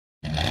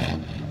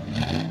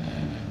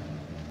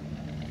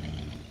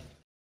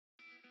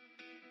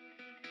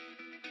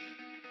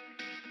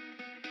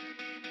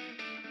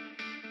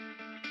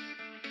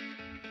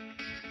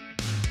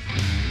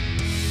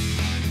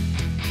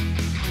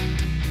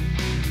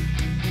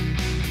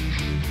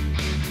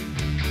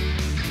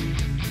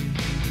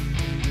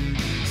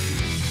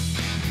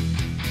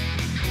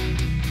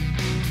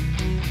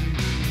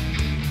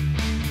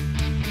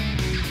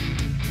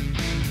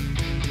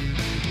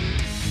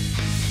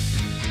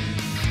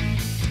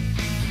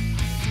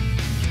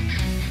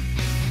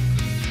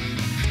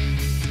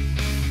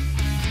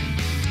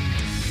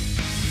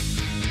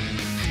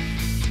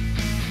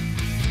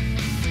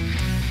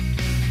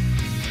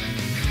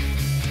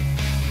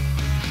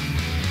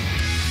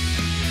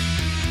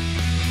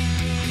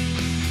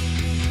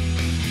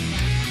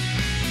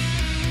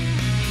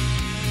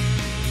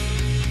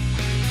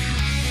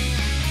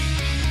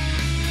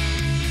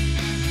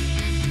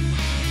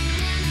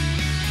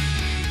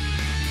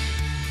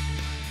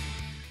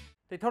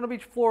Daytona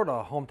Beach,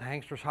 Florida, home to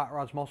Hankster's Hot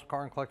Rods Muscle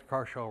Car and Collector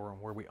Car Showroom,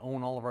 where we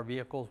own all of our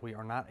vehicles. We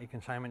are not a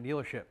consignment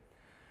dealership.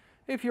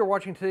 If you're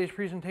watching today's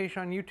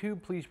presentation on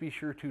YouTube, please be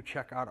sure to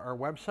check out our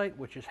website,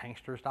 which is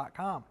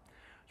hanksters.com.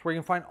 It's where you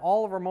can find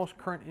all of our most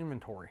current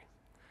inventory.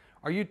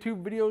 Our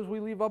YouTube videos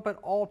we leave up at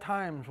all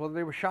times, whether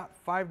they were shot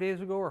 5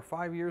 days ago or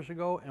 5 years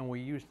ago, and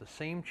we use the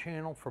same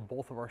channel for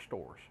both of our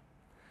stores.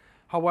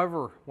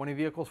 However, when a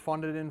vehicle is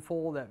funded in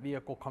full, that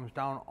vehicle comes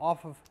down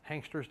off of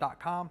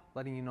hanksters.com,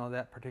 letting you know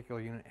that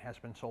particular unit has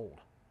been sold.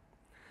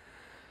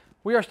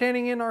 We are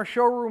standing in our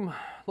showroom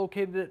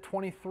located at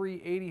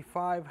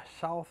 2385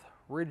 South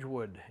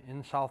Ridgewood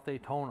in South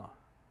Daytona,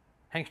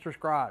 Hankster's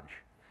Garage.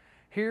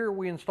 Here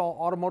we install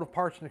automotive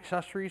parts and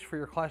accessories for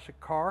your classic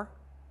car,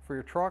 for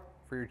your truck,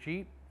 for your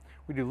Jeep.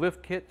 We do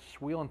lift kits,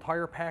 wheel and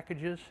tire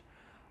packages,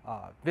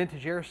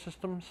 vintage air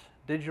systems,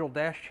 digital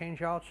dash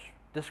changeouts,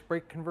 disc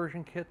brake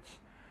conversion kits.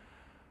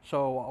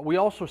 So we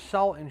also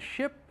sell and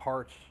ship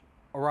parts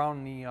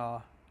around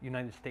the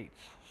United States.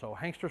 So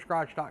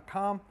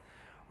hankstersgarage.com.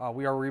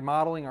 We are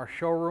remodeling our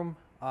showroom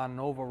on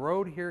Nova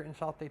Road here in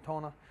South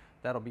Daytona.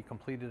 That'll be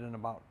completed in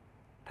about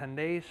 10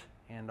 days,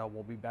 and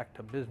we'll be back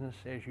to business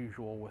as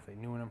usual with a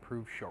new and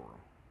improved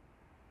showroom.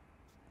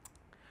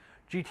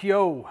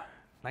 GTO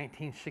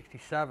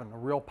 1967, a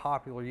real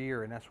popular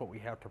year, and that's what we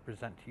have to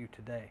present to you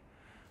today.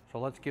 So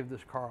let's give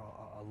this car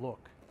a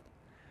look.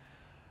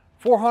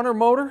 400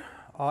 motor.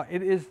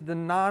 It is the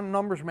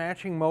non-numbers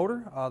matching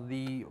motor.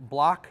 The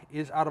block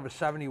is out of a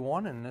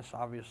 71, and this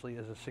obviously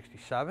is a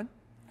 67.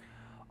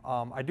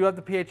 I do have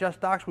the PHS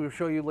docks we will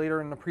show you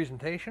later in the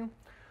presentation.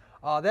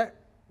 That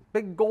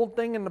big gold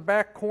thing in the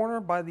back corner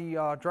by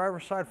the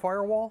driver's side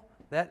firewall,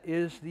 that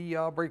is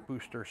the brake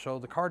booster. So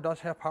the car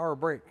does have power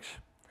brakes.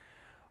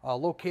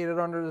 Located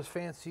under this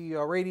fancy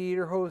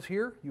radiator hose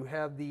here, you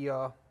have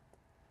the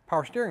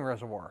power steering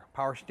reservoir,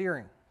 power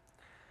steering.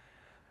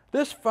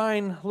 This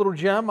fine little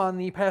gem on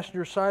the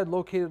passenger side,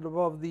 located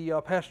above the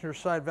passenger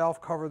side valve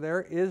cover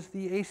there, is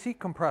the AC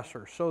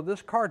compressor. So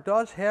this car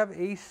does have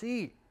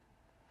AC.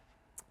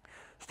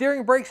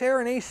 Steering, brakes,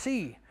 air, and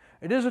AC.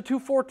 It is a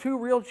 242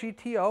 real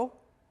GTO.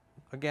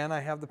 Again,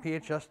 I have the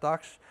PHS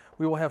docks.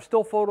 We will have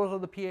still photos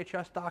of the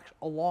PHS docks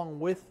along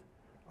with,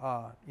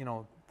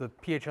 the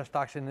PHS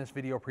docks in this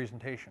video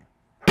presentation.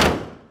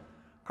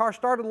 Car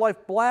started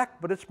life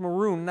black, but it's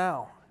maroon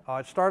now.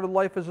 It started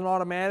life as an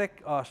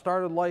automatic,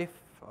 started life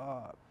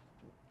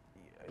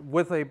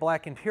with a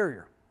black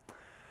interior.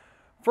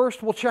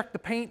 First, we'll check the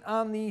paint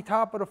on the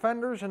top of the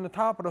fenders and the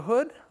top of the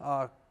hood.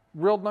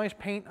 Real nice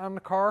paint on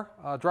the car.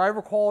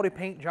 Driver quality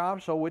paint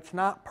job, so it's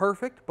not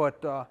perfect,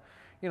 but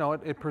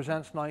it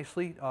presents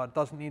nicely. It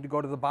doesn't need to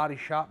go to the body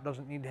shop,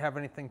 doesn't need to have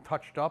anything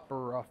touched up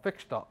or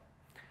fixed up.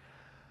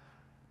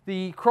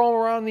 The chrome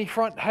around the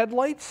front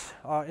headlights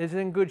is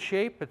in good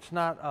shape. It's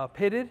not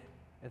pitted,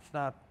 it's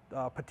not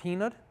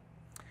patinaed.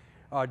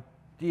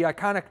 The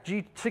iconic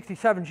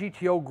G67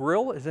 GTO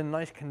grille is in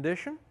nice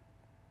condition.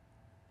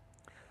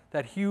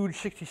 That huge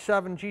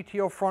 67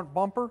 GTO front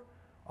bumper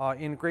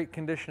in great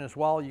condition as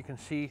well. You can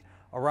see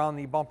around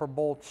the bumper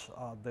bolts,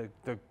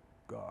 the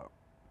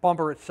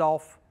bumper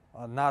itself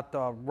not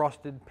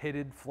rusted,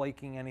 pitted,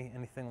 flaking,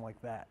 anything like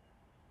that.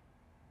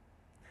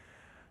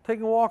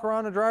 Taking a walk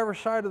around the driver's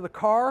side of the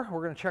car,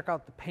 we're going to check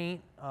out the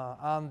paint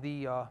on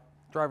the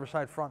driver's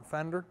side front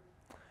fender.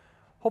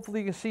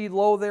 Hopefully you can see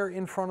low there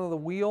in front of the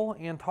wheel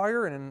and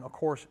tire, and of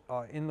course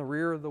in the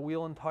rear of the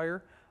wheel and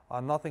tire.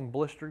 Nothing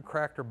blistered,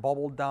 cracked, or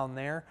bubbled down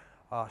there.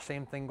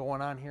 Same thing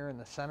going on here in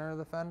the center of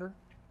the fender.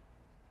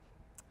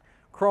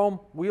 Chrome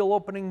wheel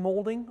opening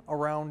molding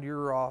around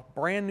your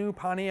brand new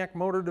Pontiac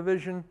Motor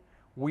Division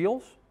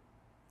wheels.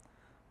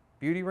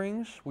 Beauty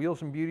rings,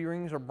 wheels and beauty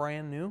rings are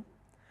brand new.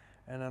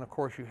 And then of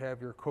course you have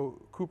your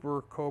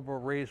Cooper Cobra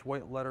raised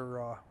white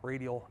letter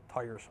radial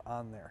tires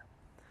on there.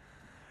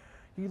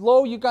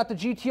 Low, you got the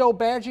GTO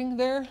badging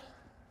there.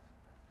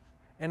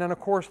 And then of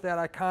course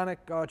that iconic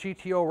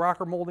GTO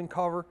rocker molding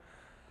cover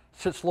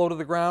sits low to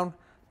the ground.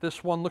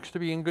 This one looks to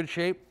be in good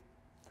shape,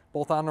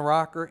 both on the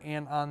rocker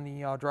and on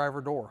the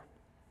driver door.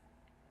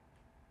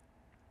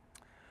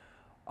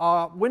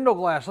 Window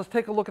glass, let's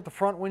take a look at the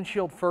front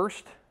windshield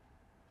first.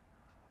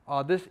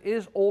 This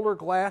is older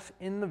glass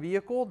in the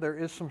vehicle. There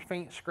is some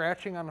faint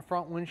scratching on the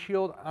front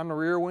windshield, on the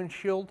rear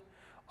windshield,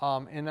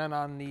 and then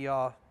on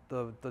the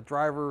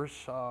driver's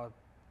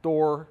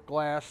door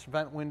glass,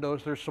 vent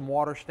windows, there's some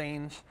water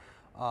stains.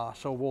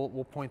 So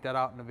we'll point that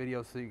out in the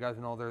video so you guys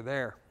know they're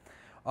there.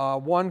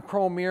 One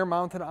chrome mirror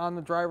mounted on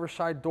the driver's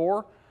side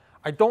door.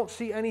 I don't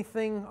see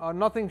anything,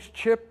 nothing's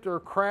chipped or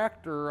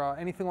cracked or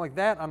anything like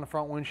that on the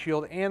front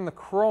windshield, and the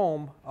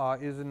chrome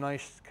is in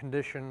nice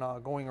condition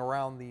going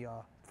around the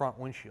front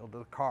windshield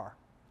of the car.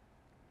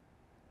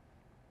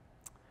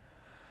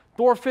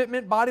 Door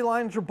fitment, body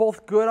lines are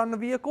both good on the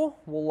vehicle.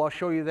 We'll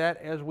show you that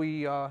as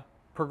we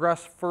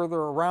progress further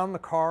around the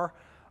car.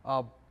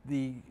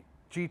 The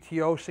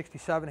GTO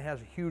 67 has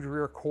a huge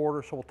rear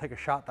quarter, so we'll take a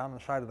shot down the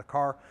side of the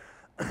car.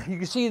 You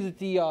can see that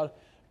the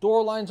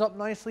door lines up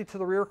nicely to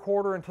the rear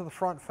quarter and to the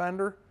front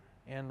fender.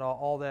 and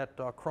all that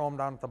chrome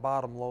down at the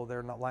bottom low there,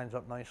 and that lines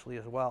up nicely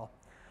as well.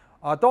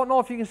 Don't know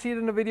if you can see it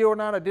in the video or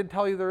not. I did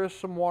tell you there is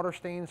some water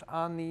stains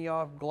on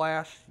the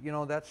glass. You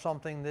know, that's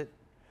something that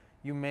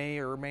you may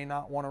or may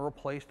not want to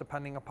replace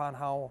depending upon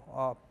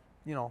how,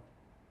 you know,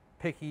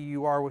 picky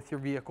you are with your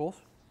vehicles.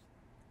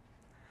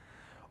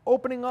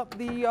 Opening up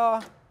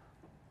the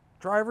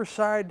driver's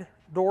side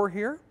door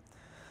here.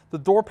 The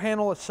door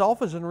panel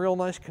itself is in real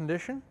nice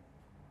condition.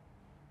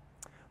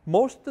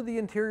 Most of the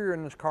interior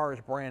in this car is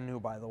brand new,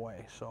 by the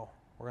way, so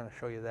we're going to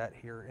show you that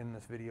here in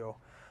this video.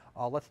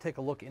 Let's take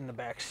a look in the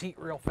back seat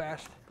real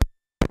fast.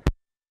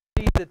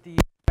 See that the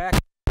back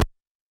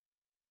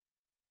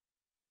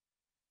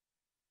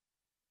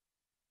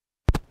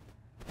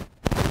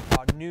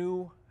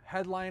new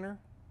headliner.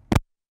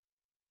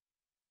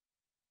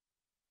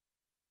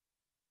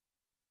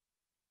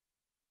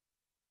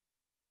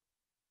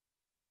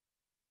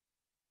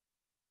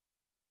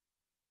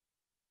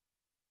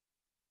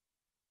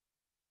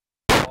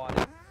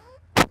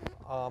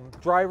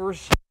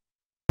 Drivers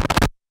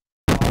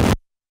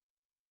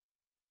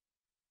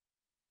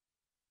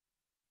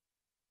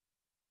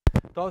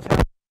does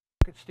have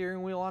a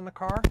steering wheel on the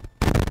car.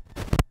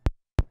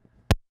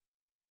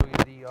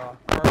 The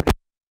carbon.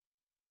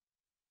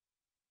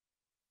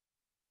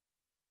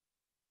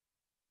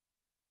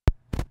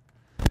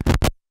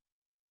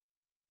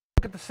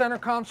 Look at the center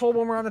console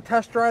when we're on the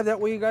test drive. That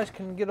way you guys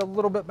can get a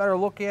little bit better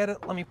look at it.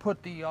 Let me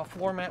put the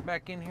floor mat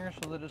back in here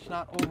so that it's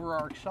not over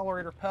our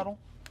accelerator pedal.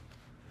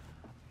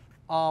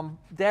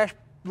 Dash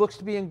looks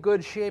to be in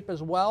good shape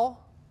as well.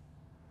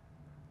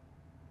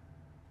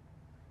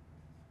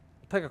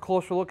 Take a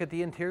closer look at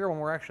the interior when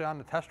we're actually on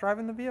the test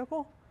driving the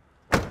vehicle.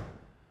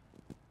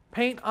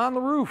 Paint on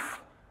the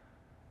roof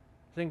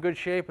is in good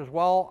shape as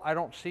well. I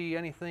don't see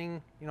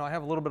anything, you know, I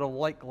have a little bit of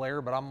light glare,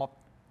 but I'm up,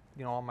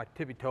 you know, on my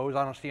tippy toes.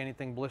 I don't see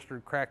anything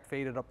blistered, cracked,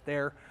 faded up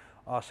there.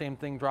 Same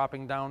thing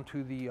dropping down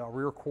to the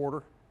rear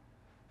quarter.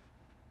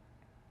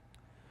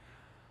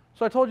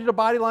 So I told you the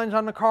body lines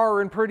on the car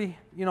are in pretty,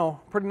 you know,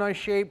 pretty nice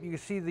shape. You can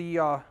see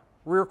the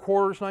rear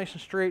quarters nice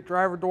and straight,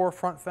 driver door,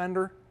 front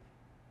fender.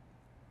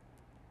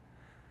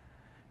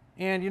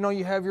 And you know,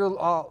 you have your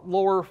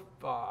lower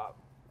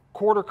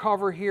quarter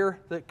cover here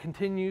that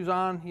continues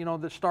on, you know,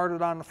 that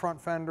started on the front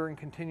fender and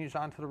continues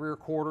onto the rear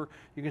quarter.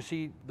 You can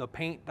see the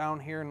paint down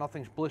here,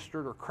 nothing's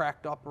blistered or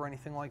cracked up or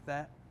anything like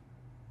that.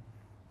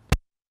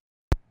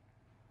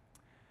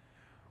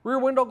 Rear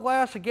window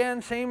glass,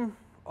 again, same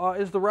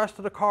as the rest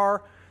of the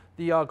car.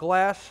 The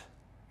glass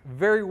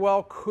very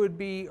well could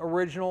be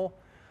original,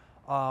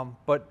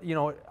 but you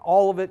know,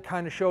 all of it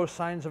kind of shows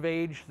signs of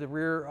age. The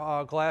rear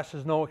glass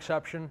is no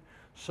exception,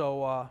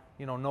 so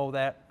you know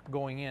that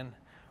going in.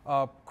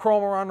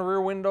 Chrome around the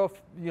rear window,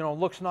 you know,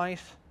 looks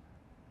nice.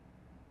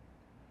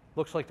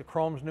 Looks like the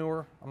chrome's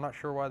newer. I'm not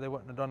sure why they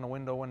wouldn't have done the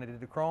window when they did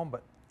the chrome,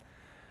 but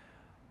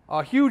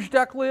a huge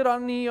deck lid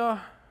on the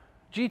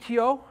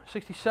GTO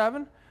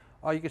 67.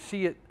 You can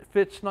see it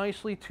fits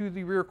nicely to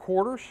the rear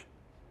quarters.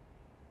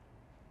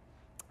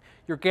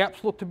 Your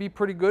gaps look to be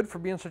pretty good for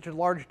being such a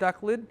large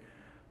deck lid.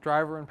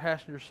 Driver and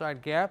passenger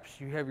side gaps.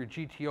 You have your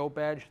GTO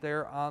badge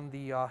there on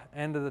the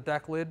end of the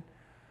deck lid.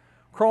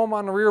 Chrome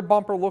on the rear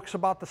bumper looks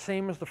about the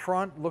same as the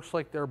front. Looks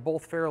like they're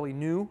both fairly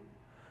new.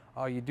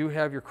 You do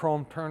have your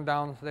chrome turn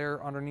downs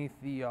there underneath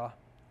the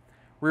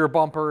rear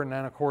bumper, and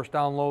then of course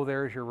down low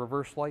there is your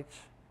reverse lights.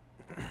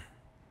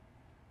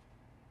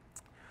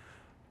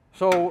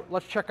 So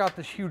let's check out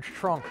this huge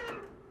trunk.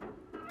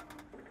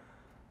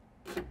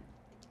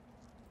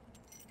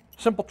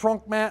 Simple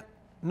trunk mat,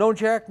 no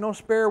jack, no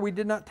spare. We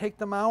did not take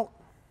them out.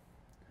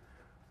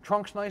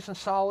 Trunk's nice and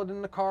solid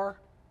in the car.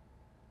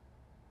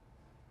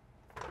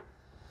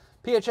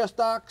 PHS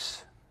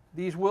docks,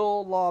 these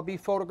will be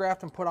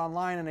photographed and put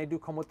online, and they do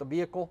come with the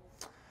vehicle.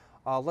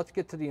 Let's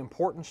get to the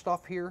important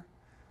stuff here.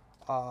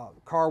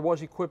 Car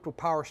was equipped with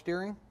power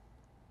steering.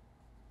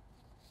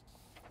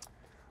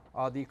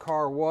 The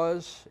car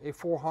was a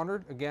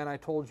 400. Again, I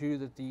told you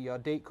that the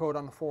date code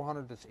on the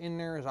 400 that's in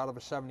there is out of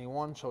a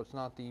 71, so it's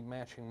not the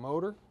matching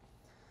motor.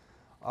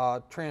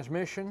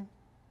 Transmission,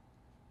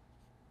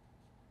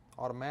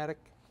 automatic.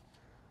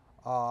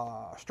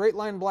 Straight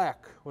line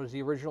black was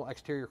the original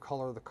exterior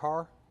color of the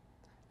car,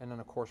 and then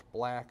of course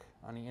black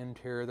on the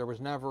interior. There was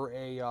never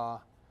a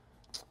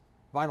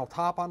vinyl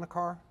top on the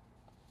car,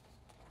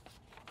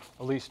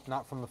 at least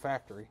not from the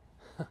factory.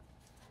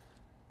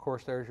 Of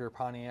course, there's your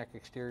Pontiac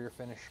exterior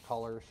finish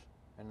colors,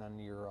 and then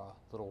your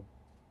little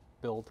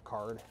build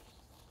card.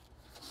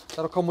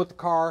 That'll come with the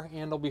car,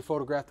 and they'll be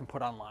photographed and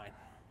put online.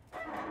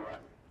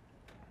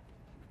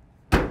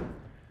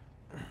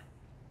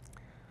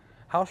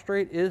 How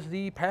straight is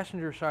the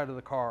passenger side of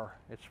the car?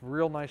 It's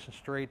real nice and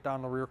straight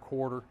down the rear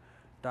quarter,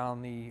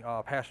 down the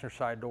passenger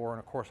side door, and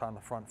of course on the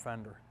front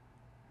fender.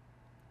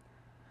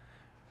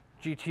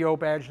 GTO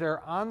badge there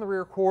on the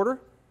rear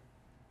quarter.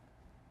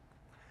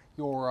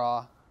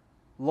 Your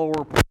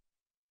lower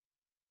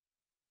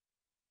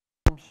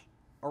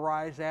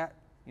arise at,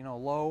 you know,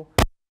 low.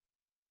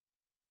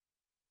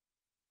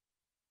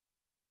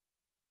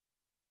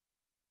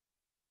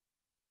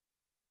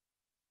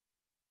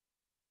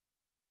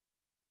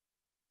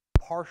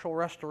 partial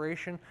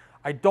restoration.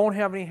 I don't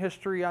have any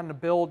history on the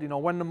build, you know,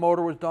 when the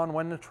motor was done,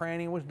 when the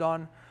tranny was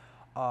done,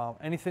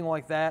 anything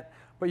like that.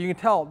 But you can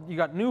tell you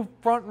got new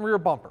front and rear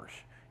bumpers.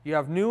 You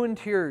have new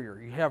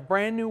interior. You have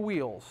brand new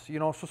wheels. You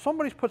know, so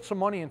somebody's put some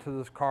money into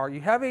this car.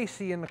 You have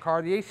AC in the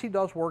car. The AC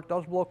does work,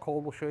 does blow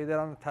cold. We'll show you that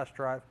on the test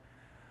drive.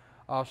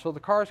 So the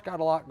car's got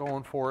a lot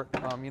going for it.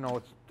 You know,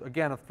 it's,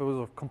 again, if it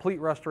was a complete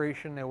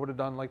restoration, they would have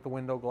done like the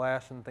window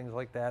glass and things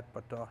like that,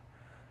 but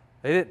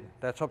they didn't.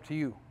 That's up to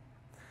you.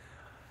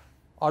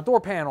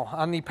 Door panel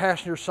on the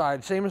passenger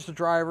side, same as the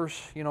drivers.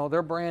 You know,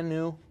 they're brand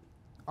new.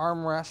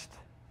 Armrest.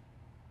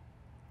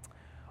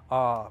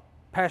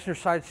 Passenger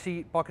side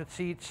seat, bucket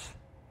seats.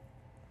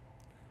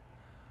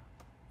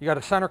 You got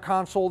a center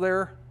console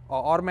there,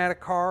 automatic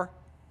car.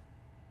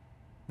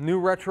 New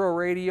retro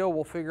radio.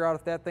 We'll figure out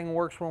if that thing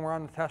works when we're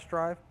on the test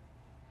drive.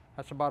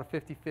 That's about a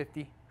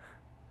 50-50.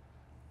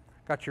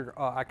 Got your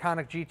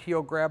iconic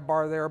GTO grab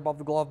bar there above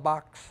the glove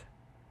box.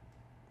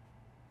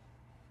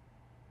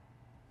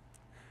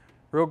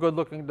 Real good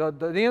looking.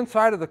 The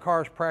inside of the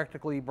car is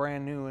practically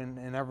brand new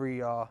in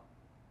every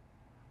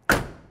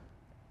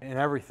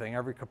everything,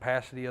 every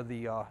capacity of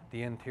the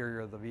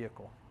interior of the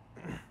vehicle.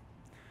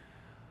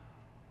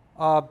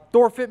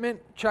 Door fitment.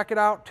 Check it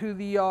out to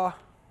the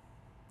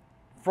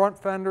front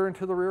fender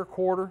into the rear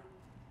quarter.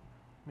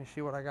 Let me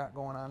see what I got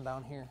going on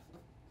down here.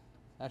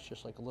 That's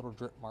just like a little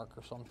drip mark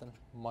or something.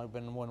 Might have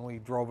been when we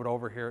drove it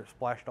over here, it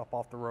splashed up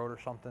off the road or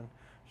something.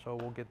 So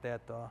we'll get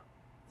that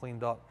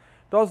cleaned up.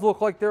 Does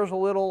look like there's a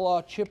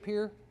little chip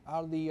here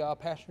out of the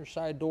passenger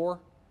side door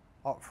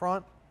up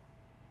front.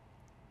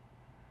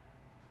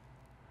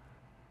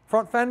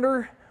 Front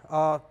fender,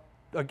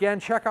 again,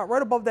 check out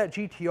right above that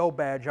GTO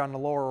badge on the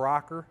lower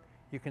rocker.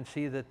 You can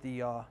see that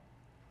the,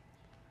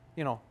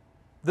 you know,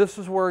 this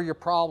is where your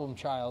problem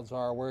childs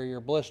are, where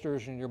your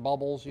blisters and your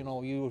bubbles, you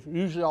know, you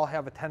usually all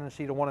have a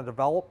tendency to want to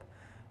develop.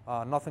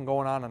 Nothing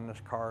going on in this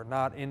car,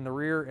 not in the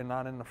rear and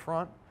not in the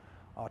front.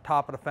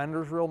 Top of the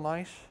fender is real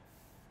nice.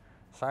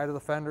 Side of the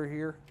fender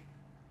here.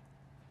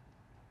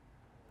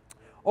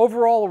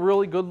 Overall, a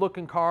really good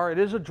looking car. It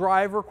is a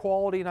driver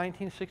quality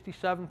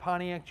 1967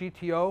 Pontiac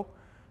GTO.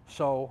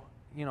 So,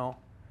 you know,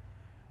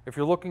 if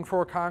you're looking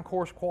for a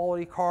concourse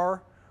quality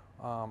car,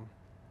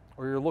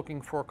 or you're looking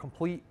for a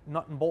complete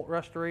nut and bolt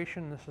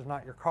restoration, this is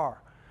not your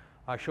car.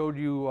 I showed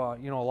you,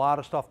 you know, a lot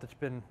of stuff that's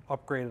been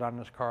upgraded on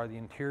this car: the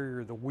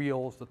interior, the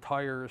wheels, the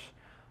tires,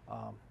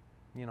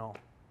 you know,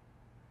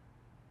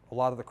 a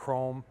lot of the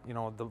chrome, you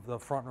know, the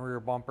front and rear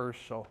bumpers.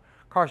 So,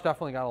 car's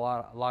definitely got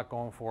a lot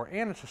going for it,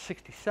 and it's a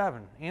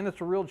 '67, and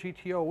it's a real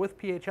GTO with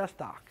PHS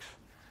docks.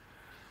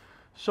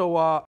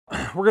 So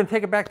we're going to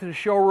take it back to the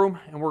showroom,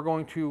 and we're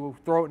going to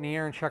throw it in the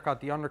air and check out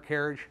the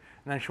undercarriage,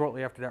 and then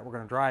shortly after that, we're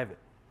going to drive it.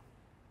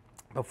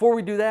 Before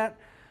we do that,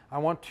 I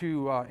want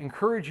to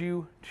encourage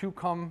you to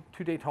come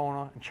to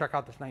Daytona and check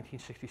out this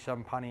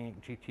 1967 Pontiac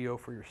GTO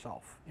for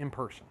yourself in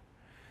person.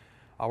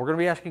 We're going to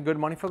be asking good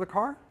money for the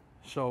car,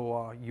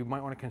 so you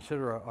might want to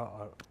consider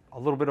a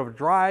little bit of a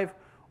drive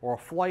or a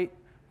flight,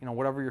 you know,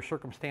 whatever your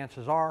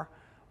circumstances are,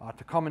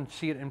 to come and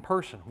see it in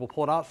person. We'll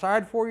pull it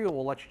outside for you.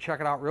 We'll let you check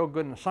it out real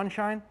good in the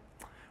sunshine.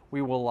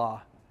 We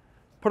will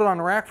put it on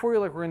the rack for you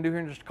like we're going to do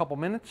here in just a couple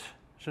minutes.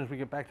 As soon as we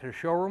get back to the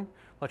showroom,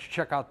 let you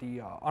check out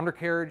the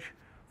undercarriage,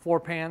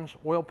 floor pans,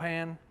 oil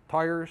pan,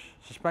 tires,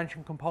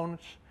 suspension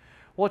components.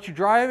 We'll let you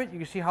drive it. You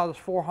can see how this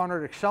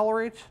 400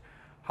 accelerates,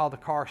 how the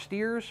car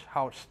steers,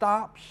 how it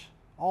stops,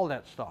 all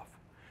that stuff.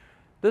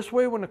 This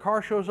way, when the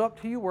car shows up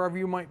to you, wherever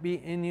you might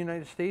be in the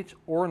United States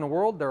or in the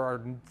world, there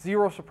are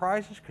zero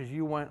surprises because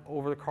you went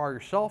over the car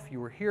yourself. You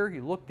were here,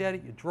 you looked at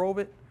it, you drove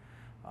it,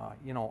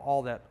 you know,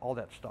 all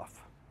that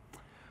stuff.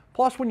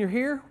 Plus, when you're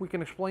here, we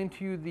can explain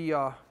to you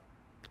the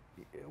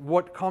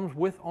what comes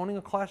with owning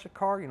a classic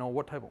car. You know,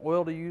 what type of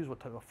oil to use, what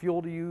type of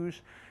fuel to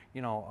use,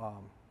 you know,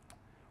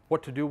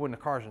 what to do when the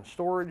car's in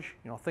storage,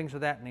 you know, things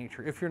of that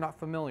nature. If you're not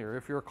familiar,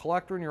 if you're a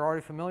collector and you're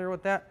already familiar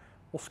with that,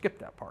 we'll skip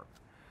that part.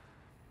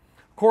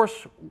 Of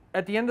course,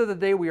 at the end of the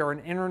day, we are an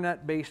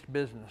internet-based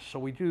business, so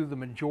we do the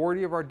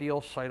majority of our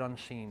deals sight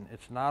unseen.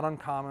 It's not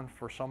uncommon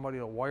for somebody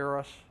to wire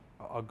us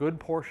a good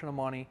portion of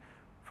money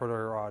for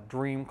their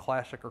dream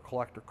classic or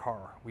collector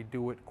car. We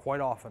do it quite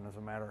often, as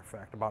a matter of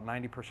fact. About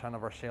 90%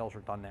 of our sales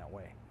are done that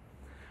way.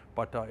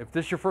 But if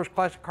this is your first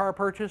classic car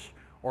purchase,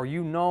 or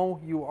you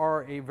know you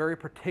are a very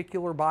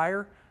particular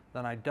buyer,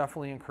 then I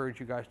definitely encourage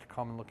you guys to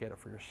come and look at it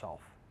for yourself,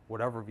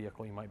 whatever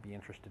vehicle you might be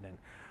interested in.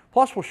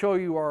 Plus, we'll show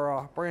you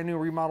our brand new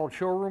remodeled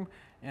showroom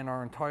and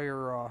our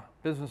entire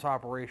business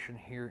operation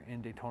here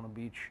in Daytona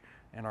Beach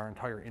and our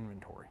entire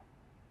inventory.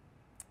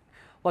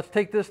 Let's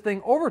take this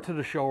thing over to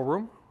the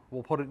showroom.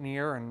 We'll put it in the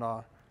air and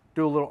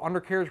do a little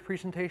undercarriage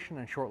presentation,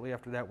 and shortly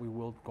after that we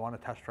will go on a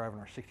test drive in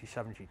our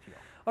 67 GTO.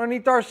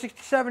 Underneath our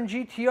 67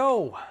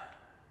 GTO,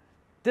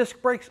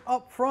 disc brakes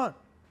up front.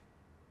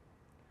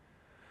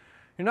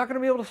 You're not going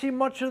to be able to see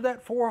much of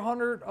that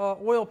 400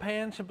 oil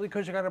pan simply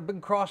because you got a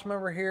big cross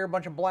member here, a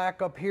bunch of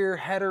black up here,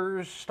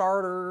 headers,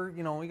 starter,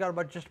 you know, you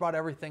got just about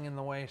everything in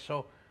the way,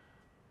 so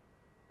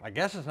I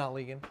guess it's not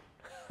leaking.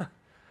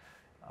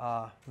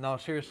 No,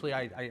 seriously,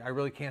 I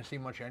really can't see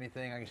much of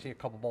anything. I can see a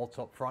couple bolts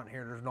up front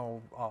here. There's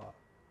no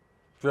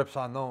drips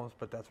on those,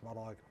 but that's about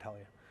all I can tell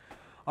you.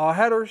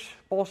 Headers,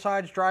 both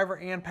sides, driver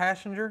and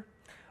passenger.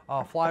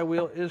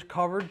 Flywheel is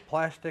covered,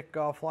 plastic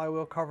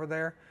flywheel cover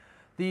there.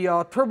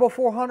 The Turbo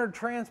 400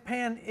 trans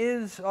pan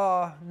is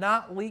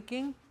not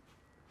leaking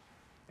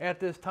at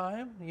this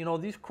time. You know,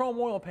 these chrome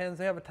oil pans,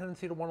 they have a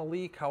tendency to want to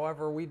leak.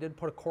 However, we did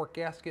put a cork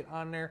gasket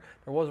on there.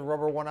 There was a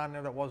rubber one on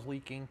there that was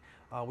leaking.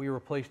 We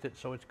replaced it,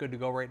 so it's good to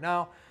go right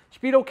now.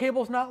 Speedo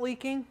cable's not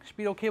leaking.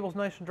 Speedo cable's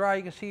nice and dry.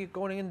 You can see it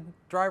going in the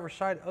driver's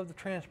side of the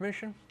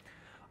transmission.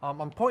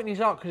 I'm pointing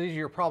these out because these are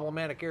your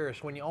problematic areas.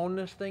 So when you own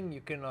this thing,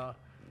 you can,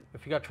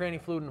 if you got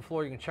tranny fluid in the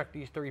floor, you can check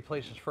these 3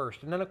 places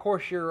first. And then, of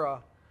course,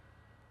 your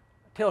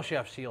tail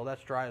shaft seal,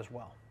 that's dry as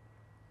well.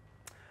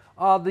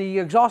 The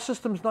exhaust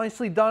system's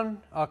nicely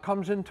done.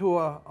 Comes into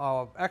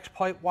a X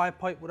pipe, Y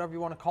pipe, whatever you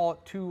want to call it.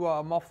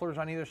 2 mufflers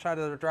on either side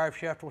of the drive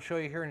shaft. We'll show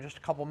you here in just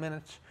a couple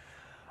minutes.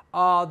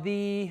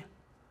 The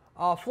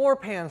floor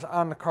pans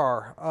on the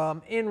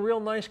car, in real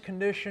nice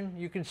condition.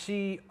 You can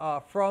see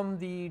from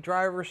the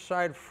driver's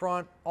side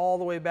front all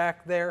the way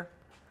back there,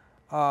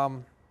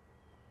 all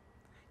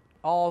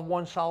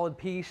one solid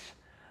piece.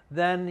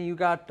 Then you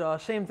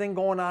got same thing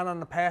going on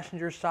the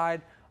passenger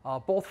side.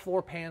 Both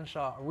floor pans,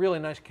 really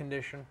nice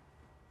condition.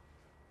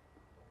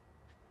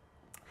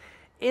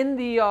 In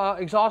the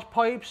exhaust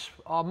pipes,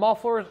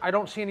 mufflers, I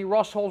don't see any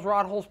rust holes,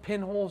 rod holes,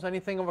 pinholes,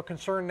 anything of a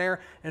concern there.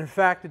 In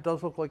fact, it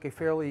does look like a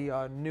fairly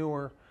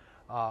newer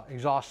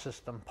exhaust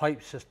system,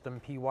 pipe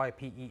system,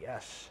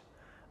 PYPES.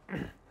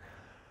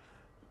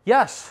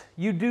 Yes,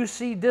 you do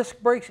see disc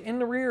brakes in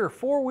the rear,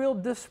 4-wheel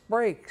disc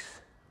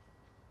brakes.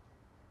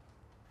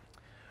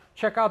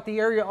 Check out the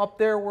area up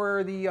there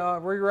where the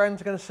rear end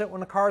is going to sit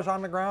when the car is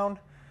on the ground.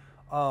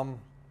 All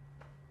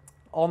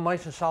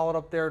nice and solid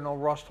up there, no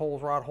rust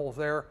holes, rod holes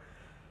there.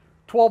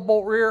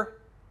 12-bolt rear.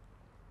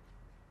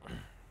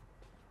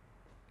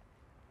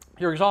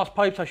 Your exhaust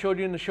pipes, I showed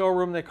you in the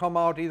showroom, they come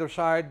out either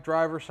side,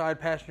 driver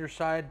side, passenger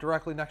side,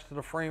 directly next to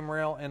the frame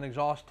rail, and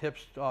exhaust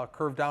tips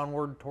curve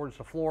downward towards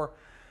the floor.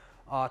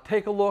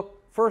 Take a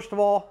look. First of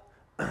all,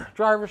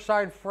 driver's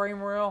side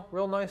frame rail,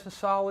 real nice and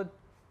solid.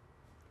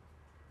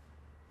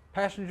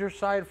 Passenger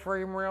side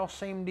frame rail,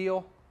 same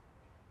deal.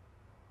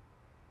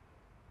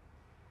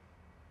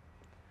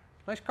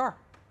 Nice car.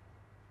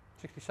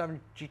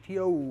 67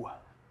 GTO.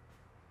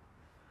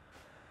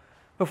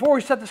 Before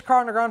we set this car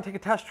on the ground and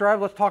take a test drive,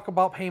 let's talk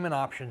about payment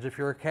options. If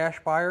you're a cash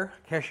buyer,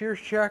 cashier's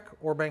check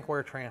or bank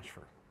wire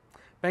transfer.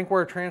 Bank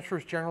wire transfer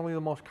is generally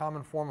the most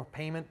common form of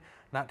payment.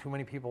 Not too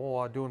many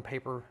people doing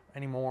paper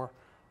anymore,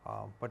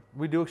 but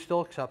we do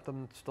still accept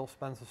them. It still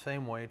spends the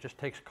same way. It just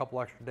takes a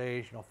couple extra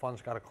days. You know,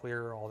 funds got to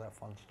clear, all that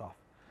fun stuff.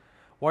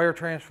 Wire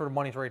transfer, the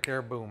money's right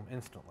there, boom,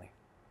 instantly.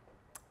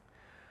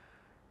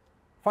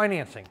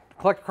 Financing.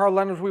 Collector car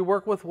lenders we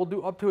work with will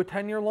do up to a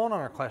 10-year loan on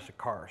our classic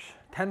cars.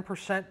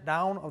 10%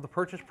 down of the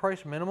purchase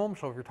price minimum.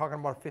 So if you're talking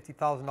about a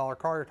 $50,000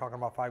 car, you're talking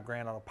about $5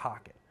 grand out of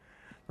pocket.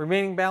 The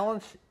remaining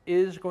balance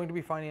is going to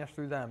be financed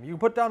through them. You can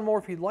put down more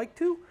if you'd like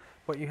to,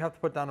 but you have to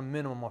put down a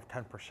minimum of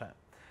 10%. And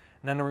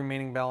then the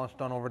remaining balance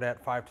done over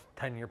that 5 to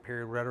 10-year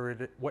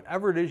period,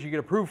 whatever it is you get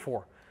approved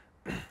for.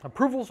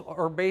 Approvals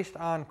are based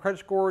on credit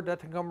score, debt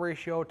to income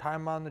ratio,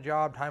 time on the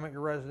job, time at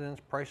your residence,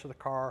 price of the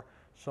car,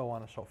 so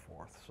on and so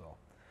forth. So,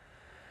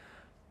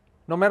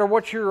 no matter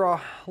what your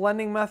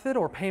lending method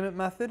or payment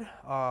method,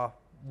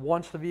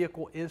 once the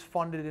vehicle is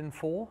funded in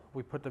full,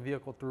 we put the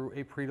vehicle through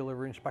a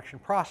pre-delivery inspection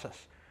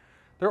process.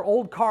 They're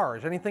old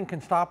cars. Anything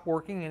can stop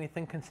working,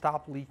 anything can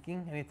stop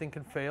leaking, anything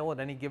can fail at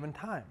any given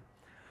time.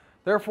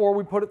 Therefore,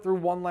 we put it through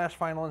one last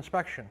final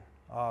inspection.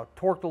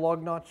 Torque the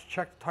lug nuts,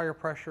 check the tire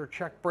pressure,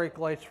 check brake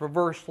lights,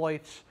 reverse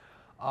lights,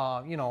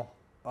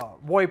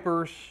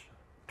 wipers,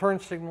 turn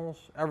signals,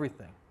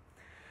 everything.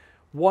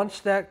 Once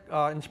that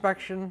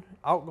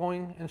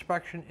outgoing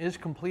inspection is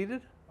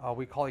completed,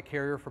 we call a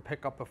carrier for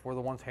pickup if we're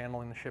the ones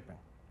handling the shipping.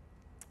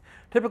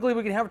 Typically,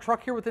 we can have a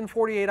truck here within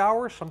 48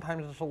 hours.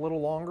 Sometimes it's a little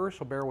longer,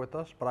 so bear with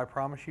us. But I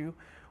promise you,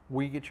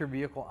 we get your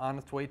vehicle on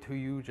its way to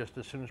you just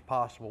as soon as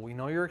possible. We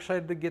know you're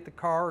excited to get the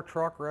car or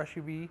truck or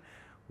SUV.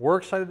 We're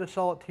excited to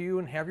sell it to you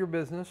and have your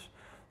business.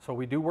 So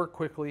we do work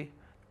quickly.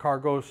 The car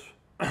goes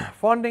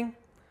funding,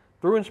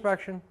 through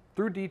inspection,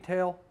 through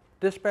detail,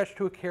 dispatched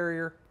to a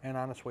carrier, and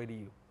on its way to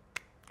you.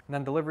 And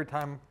then delivery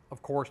time,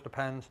 of course,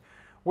 depends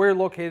where you're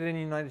located in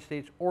the United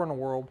States or in the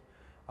world,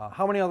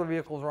 how many other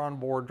vehicles are on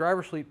board,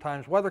 driver sleep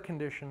times, weather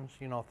conditions,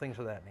 you know, things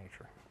of that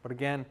nature. But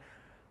again,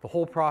 the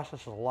whole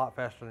process is a lot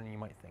faster than you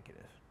might think it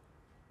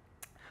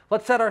is.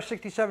 Let's set our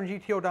 67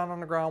 GTO down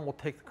on the ground. We'll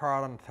take the car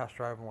out on the test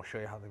drive and we'll show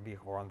you how the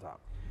vehicle runs out.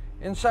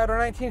 Inside our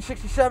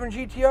 1967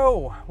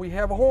 GTO, we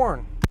have a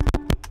horn,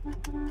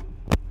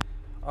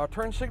 a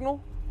turn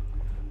signal,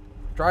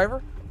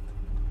 driver,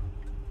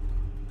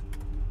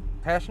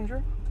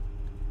 passenger,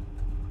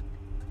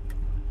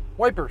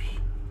 wipers,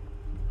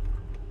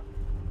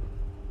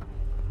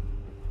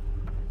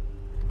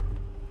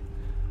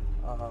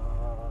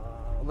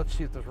 let's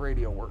see if this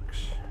radio works.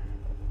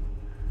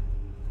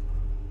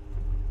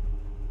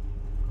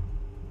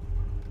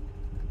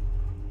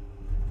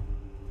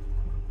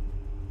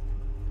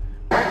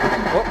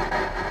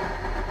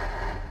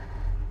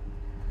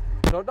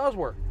 does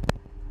work.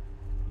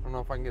 I don't know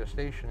if I can get a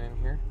station in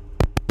here.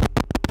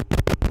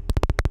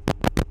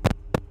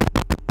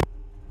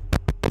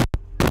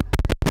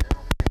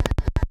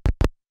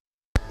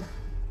 There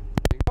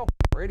you go,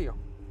 radio.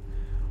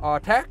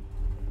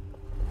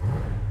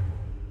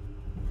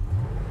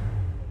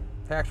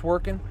 Tach's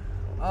working.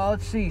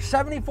 Let's see,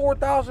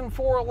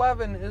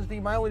 74,411 is the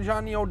mileage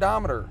on the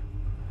odometer.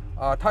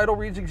 Title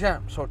reads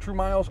exempt, so true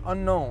miles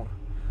unknown.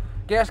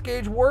 Gas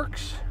gauge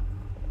works.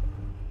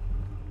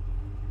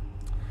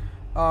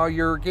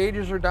 Your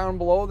gauges are down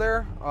below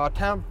there.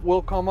 Temp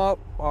will come up.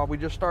 We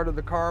just started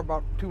the car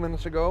about 2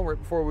 minutes ago, right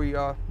before we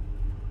got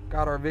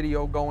our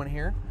video going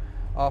here.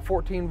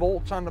 14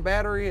 volts on the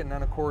battery, and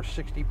then of course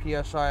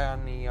 60 psi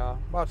on the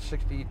about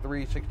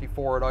 63,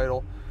 64 at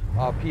idle.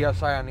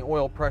 Psi on the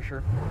oil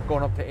pressure,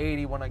 going up to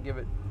 80 when I give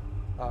it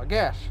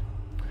gas.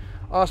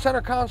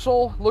 Center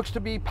console looks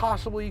to be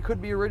possibly,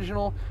 could be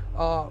original,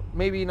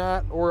 maybe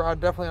not, or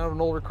definitely out of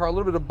an older car. A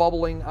little bit of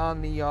bubbling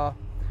on the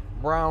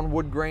brown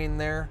wood grain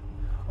there.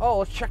 Oh,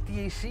 let's check the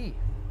AC.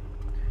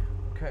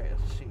 Okay,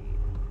 let's see.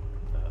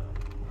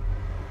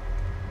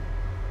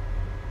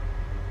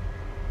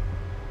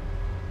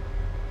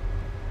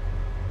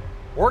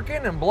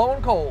 Working and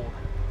blowing cold.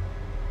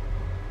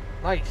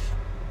 Nice.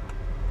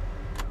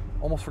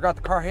 Almost forgot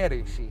the car had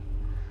AC.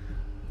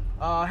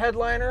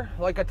 Headliner,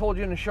 like I told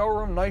you in the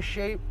showroom, nice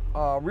shape.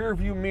 Rear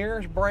view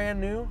mirrors, brand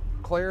new.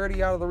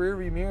 Clarity out of the rear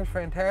view mirrors,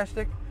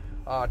 fantastic.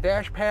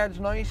 Dash pad's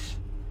nice.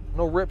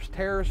 No rips,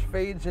 tears,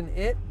 fades in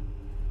it.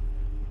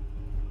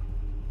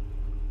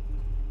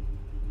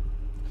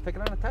 Let's take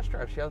it on a test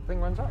drive, see how the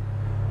thing runs up.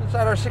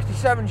 Inside our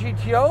 67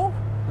 GTO,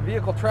 the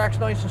vehicle tracks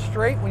nice and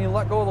straight when you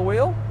let go of the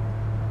wheel.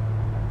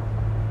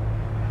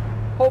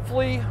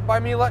 Hopefully, by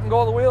me letting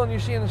go of the wheel and you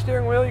see in the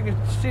steering wheel, you can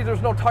see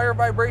there's no tire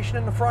vibration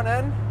in the front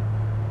end.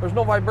 There's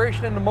no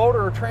vibration in the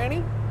motor or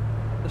tranny.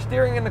 The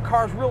steering in the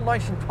car is real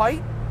nice and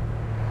tight.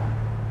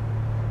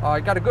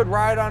 Got a good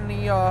ride on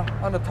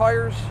the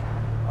tires.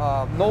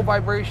 No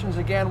vibrations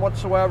again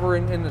whatsoever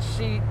in the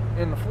seat,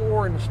 in the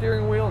floor, in the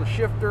steering wheel, the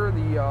shifter,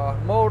 the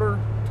motor,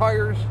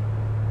 tires.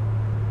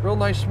 Real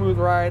nice smooth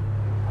ride.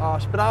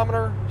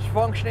 Speedometer is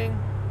functioning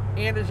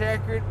and is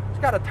accurate. It's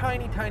got a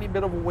tiny, tiny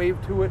bit of a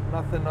wave to it.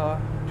 Nothing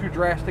too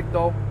drastic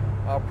though.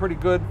 Pretty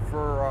good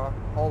for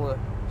all the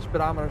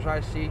speedometers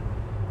I see.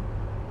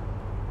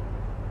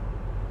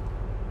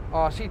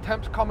 See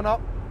temps coming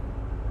up.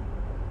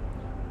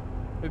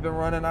 We've been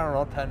running, I don't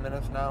know, 10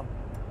 minutes now.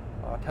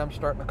 Temps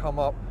starting to come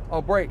up.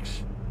 Oh,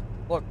 brakes.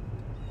 Look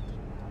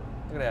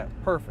at that.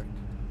 Perfect.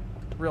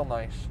 Real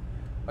nice.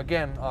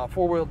 Again,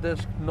 four-wheel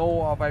disc,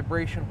 no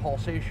vibration,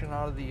 pulsation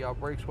out of the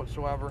brakes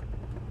whatsoever.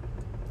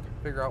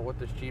 Figure out what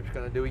this Jeep's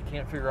going to do. He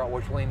can't figure out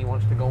which lane he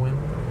wants to go in.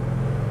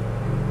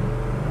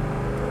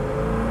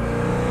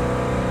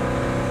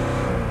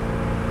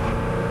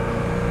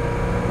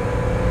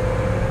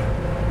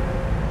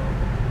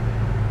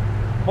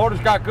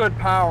 Motor's got good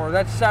power.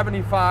 That's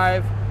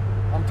 75.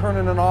 I'm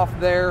turning it off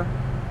there.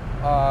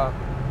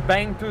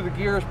 Bang through the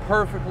gears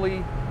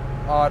perfectly.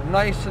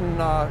 Nice and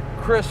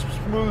crisp,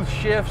 smooth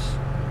shifts.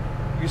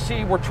 You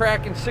see we're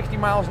tracking 60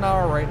 miles an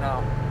hour right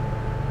now.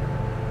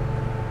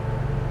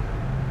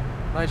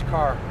 Nice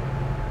car.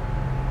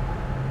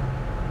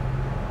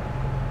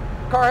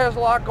 Car has a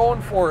lot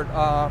going for it.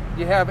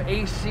 You have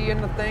AC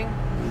in the thing.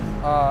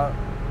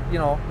 You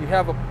know, you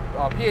have a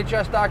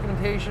PHS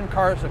documentation.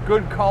 Car is a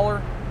good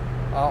color.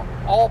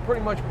 All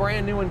pretty much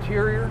brand new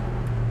interior.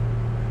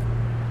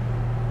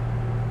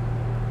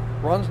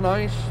 Runs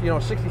nice. You know,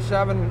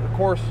 67, of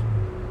course,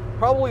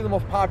 probably the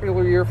most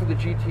popular year for the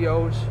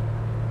GTOs.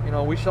 You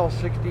know, we sell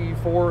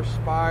 64s,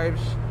 5s.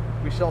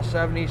 We sell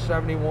 70s,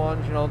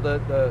 71s. You know,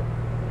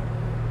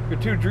 your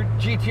two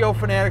GTO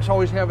fanatics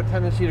always have a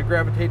tendency to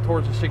gravitate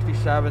towards the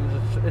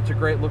 67s. It's a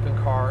great looking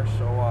car,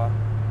 so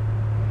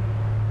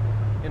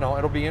you know,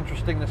 it'll be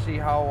interesting to see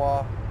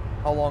how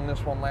long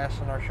this one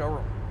lasts in our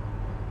showroom.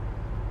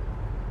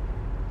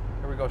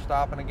 Here we go,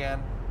 stopping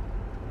again.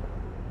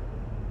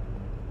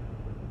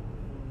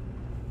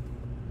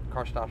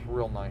 Car stops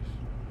real nice.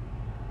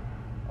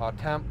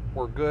 Temp,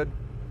 we're good.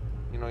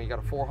 You know, you got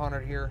a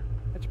 400 here.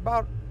 It's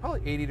about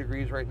probably 80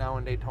 degrees right now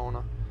in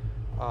Daytona.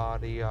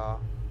 The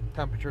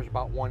temperature is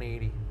about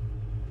 180.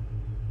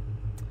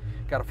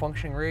 Got a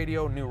functioning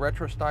radio, new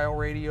retro style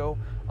radio.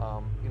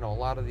 You know, a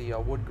lot of the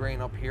wood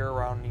grain up here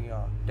around the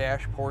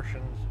dash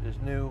portions is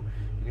new.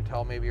 You can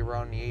tell maybe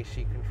around the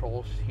AC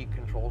controls, heat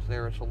controls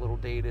there, it's a little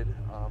dated.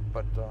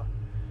 But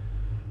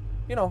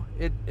you know,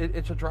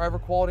 it's a driver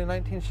quality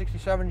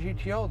 1967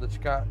 GTO that's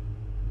got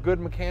good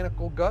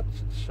mechanical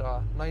guts. It's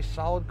a nice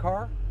solid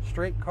car,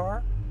 straight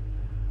car,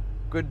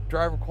 good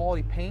driver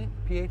quality paint,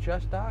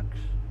 PHS docs.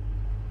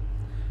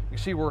 You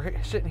see we're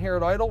sitting here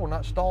at idle, we're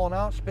not stalling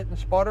out, spitting and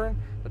sputtering.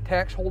 The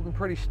tach's holding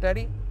pretty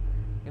steady.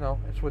 You know,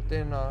 it's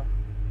within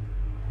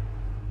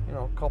you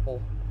know, a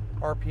couple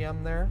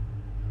RPM there.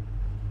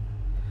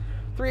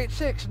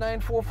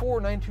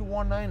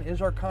 386-944-9219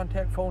 is our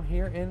contact phone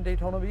here in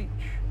Daytona Beach.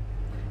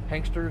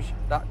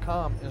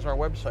 Hanksters.com is our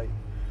website.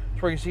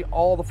 It's where you can see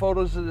all the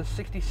photos of the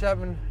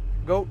 67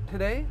 Goat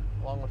today,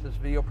 along with this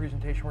video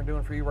presentation we're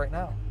doing for you right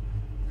now.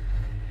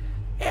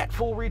 At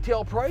full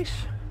retail price,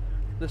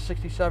 this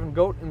 67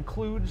 Goat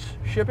includes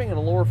shipping in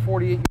the lower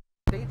 48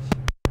 states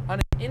on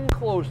an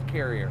enclosed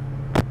carrier.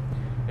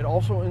 It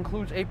also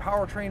includes a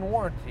powertrain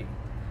warranty.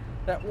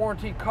 That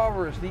warranty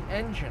covers the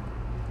engine,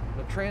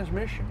 the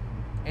transmission,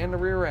 and the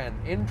rear end,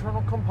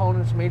 internal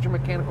components, major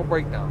mechanical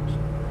breakdowns.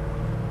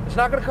 It's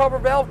not going to cover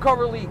valve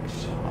cover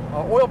leaks,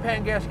 oil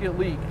pan gasket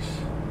leaks,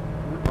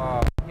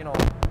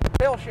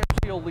 tail shaft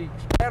seal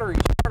leaks, batteries,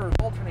 starters,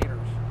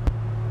 alternators.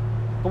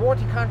 The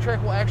warranty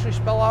contract will actually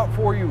spell out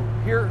for you,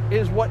 here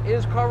is what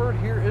is covered,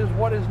 here is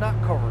what is not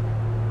covered.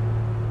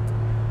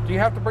 Do you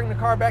have to bring the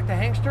car back to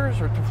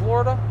Hanksters or to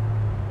Florida?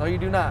 No, you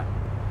do not.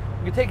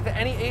 You can take it to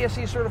any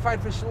ASE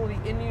certified facility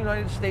in the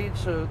United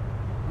States, so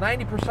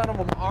 90% of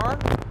them are,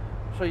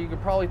 so you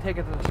could probably take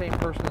it to the same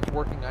person that's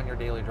working on your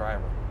daily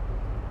driver.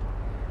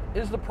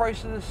 Is the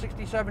price of this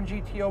 67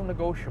 GTO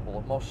negotiable?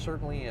 It most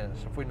certainly is.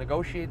 If we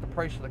negotiate the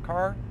price of the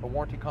car, the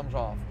warranty comes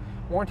off.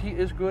 Warranty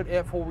is good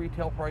at full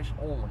retail price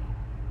only.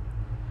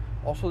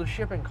 Also, the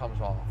shipping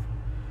comes off.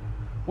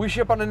 We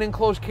ship on an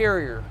enclosed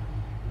carrier.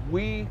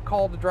 We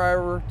call the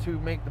driver to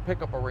make the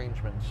pickup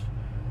arrangements.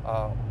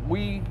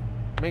 We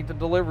make the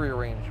delivery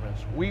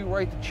arrangements. We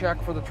write the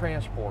check for the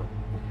transport.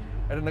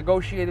 At a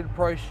negotiated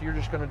price, you're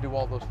just going to do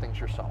all those things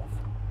yourself.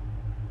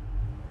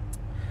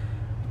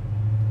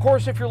 Of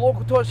course, if you're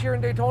local to us here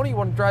in Daytona, you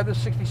want to drive this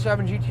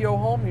 67 GTO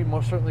home, you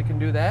most certainly can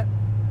do that.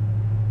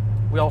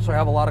 We also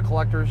have a lot of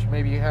collectors.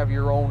 Maybe you have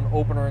your own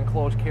open or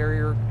enclosed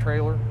carrier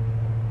trailer.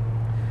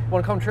 You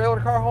want to come trailer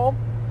the car home?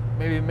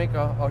 Maybe make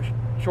a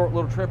short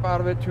little trip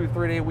out of it,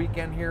 2-3 day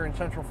weekend here in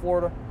Central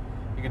Florida.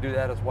 You can do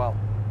that as well.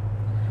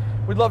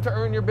 We'd love to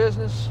earn your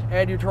business,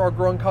 add you to our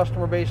growing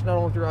customer base, not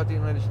only throughout the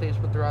United States,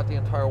 but throughout the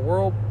entire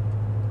world.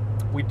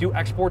 We do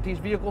export these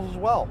vehicles as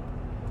well.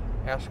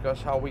 Ask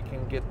us how we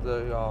can get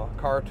the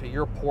car to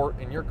your port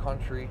in your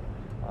country.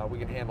 We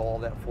can handle all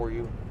that for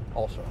you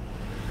also.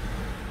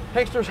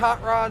 Hanksters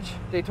Hot Rods,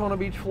 Daytona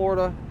Beach,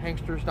 Florida,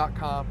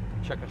 hanksters.com.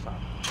 Check us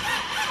out.